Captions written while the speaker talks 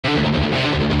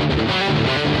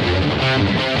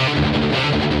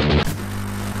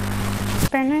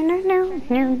I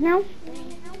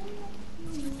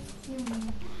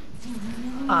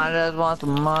just want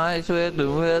some ice with the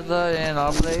wizard and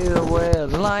I'll play the way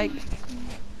like.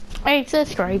 Hey, it's a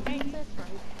stripe.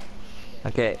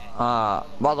 Okay,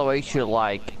 by the way, you should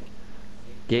like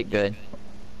get good.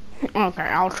 Okay,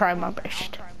 I'll try my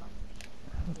best.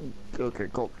 Okay,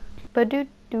 cool. But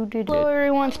hello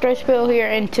everyone, SHAREfactory here,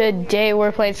 and today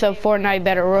we're playing some Fortnite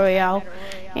Battle Royale,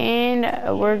 and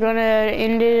we're gonna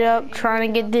end it up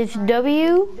trying to get this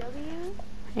W.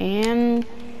 And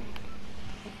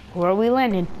where are we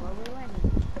landing?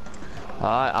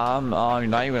 I'm not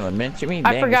even gonna mention me.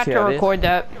 I forgot to record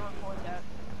that.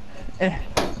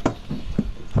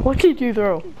 What did you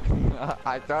throw?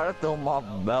 I tried to throw my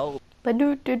belt. But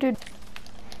GG.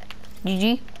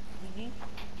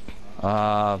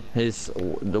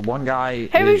 The one guy.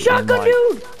 Heavy shotgun, like,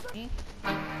 dude.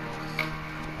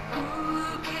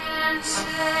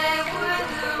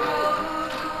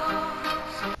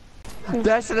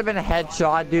 That should have been a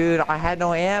headshot, dude. I had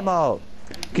no ammo.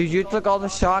 Cause you took all the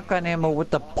shotgun ammo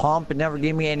with the pump and never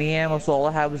gave me any ammo, so all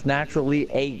I had was naturally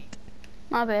 8.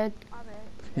 My bad.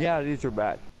 Yeah, these are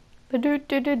bad.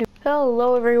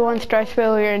 Hello everyone,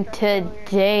 SHAREfactory here, and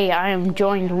today I am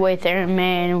joined with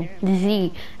Airman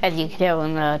Z, as you can tell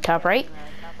in the top right,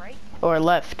 or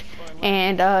left.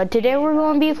 And today we're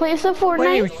going to be playing some Fortnite. My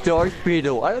name is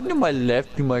SHAREfactory. I don't do my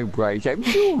left to my right. I'm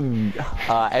doing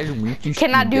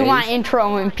Can I do my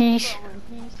intro in peace?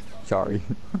 Sorry.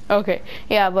 Okay,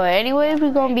 yeah, but anyways,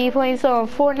 we're going to be playing some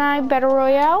Fortnite Battle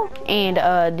Royale, and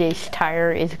this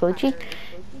tire is glitchy.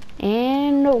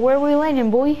 And where are we landing,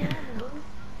 boy?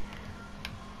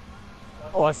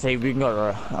 Let's see, we can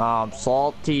go to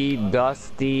salty,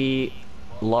 dusty,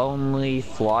 lonely,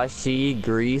 flushy,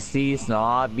 greasy,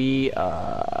 snobby,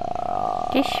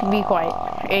 Just be quiet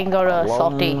and go to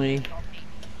lonely, salty.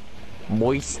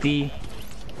 moisty.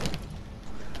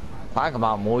 Talk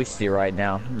about moisty right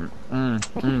now.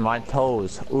 My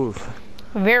toes, oof.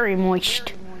 Very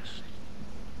moist.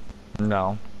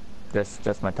 No,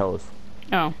 just my toes.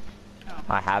 Oh.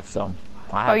 I have some.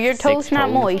 I have Your toes not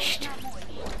moist?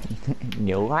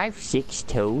 No, I have 6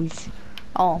 toes.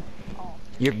 Oh.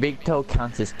 Your big toe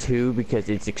counts as 2 because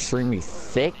it's extremely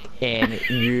thick, and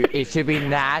it should be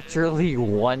naturally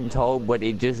 1 toe, but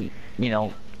it just,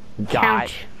 it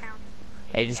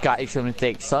just got extremely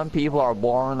thick. Some people are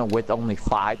born with only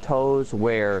 5 toes,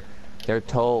 where they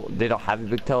don't have a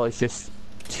big toe. It's just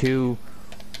 2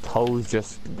 toes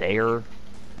just there.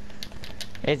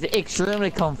 It's extremely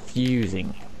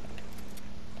confusing.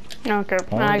 Okay,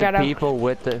 Only the people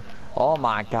with the. Oh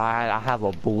my god, I have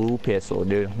a blue pistol,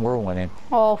 dude. We're winning.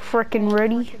 All freaking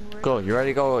ready. Go, you ready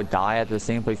to go die at the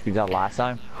same place we died last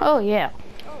time? Oh yeah.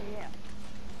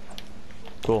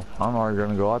 Cool, I'm already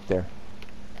gonna go up there.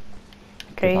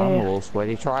 Okay. I'm a little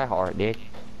sweaty. Try hard, dude.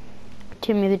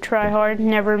 Timmy the try hard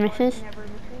never misses.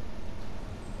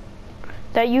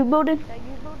 That you building?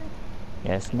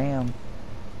 Yes, ma'am.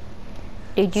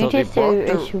 Did you just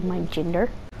assume my gender?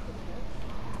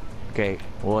 Okay,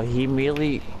 well he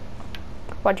immediately.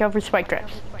 Watch out for spike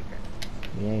traps.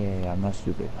 Yeah, I'm not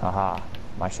stupid. Haha,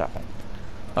 my shotgun.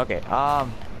 Okay,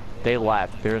 they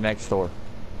left. They're next door.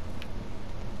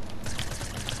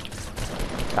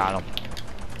 Got him.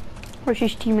 Where's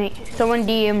his teammate? Someone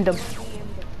DM'd him.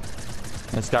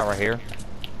 This guy right here.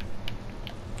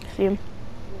 See him?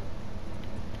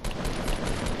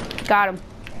 Got him.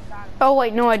 Oh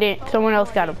wait, no I didn't. Someone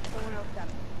else got him.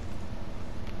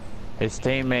 His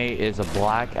teammate is a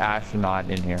black astronaut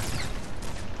in here.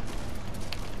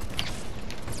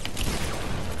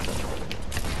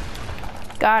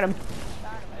 Got him.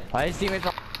 His teammate's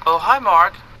on. Oh, hi,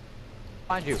 Mark.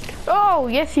 Behind you. Oh,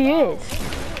 yes he is.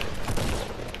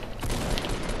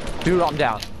 Dude, I'm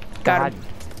down. Got him.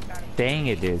 Dang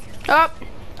it, dude. Up.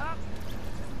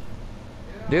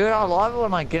 Dude, I love it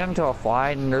when I get into a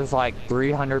fight and there's like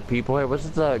 300 people here. What's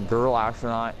the girl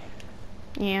astronaut?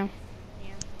 Yeah.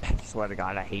 I swear to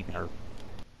God, I hate her.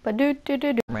 But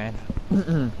Man.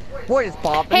 What is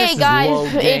poppin'? Hey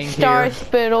guys, it's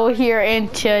SHAREfactory here,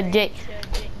 and today,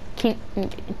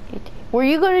 were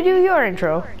you gonna do your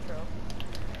intro?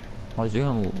 I was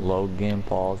doing Logan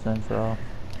Paul's intro.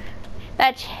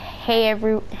 That's hey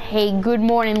good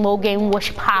morning Logan, what's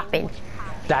poppin'?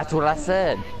 That's what I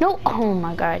said. No, oh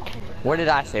my god. What did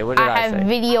I say? What did I say? I have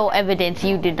video evidence.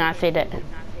 You did not say that.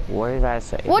 What did I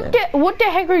say? What the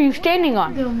heck are you standing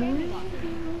on?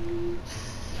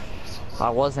 I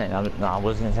wasn't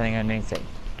standing on anything.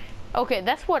 Okay,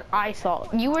 that's what I saw.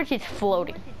 You were just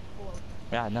floating.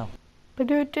 Yeah, I know.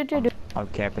 I'm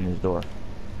camping his door.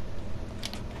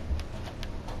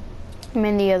 I'm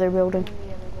in the other building.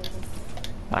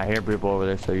 I hear people over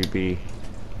there, so you'd be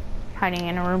hiding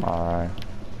in a room. alright.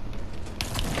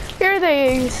 Here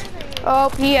they is. Oh,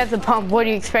 he has a pump. What do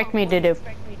you expect me to do?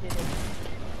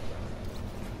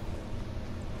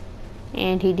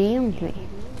 And he DM'd me.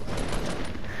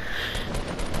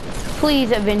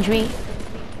 Please avenge me.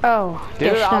 Oh,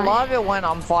 dude, I love it when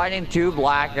I'm fighting two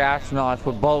black astronauts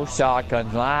with both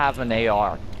shotguns and I have an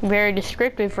AR. Very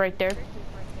descriptive right there.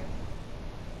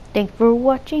 Thanks for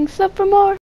watching. Sub for more.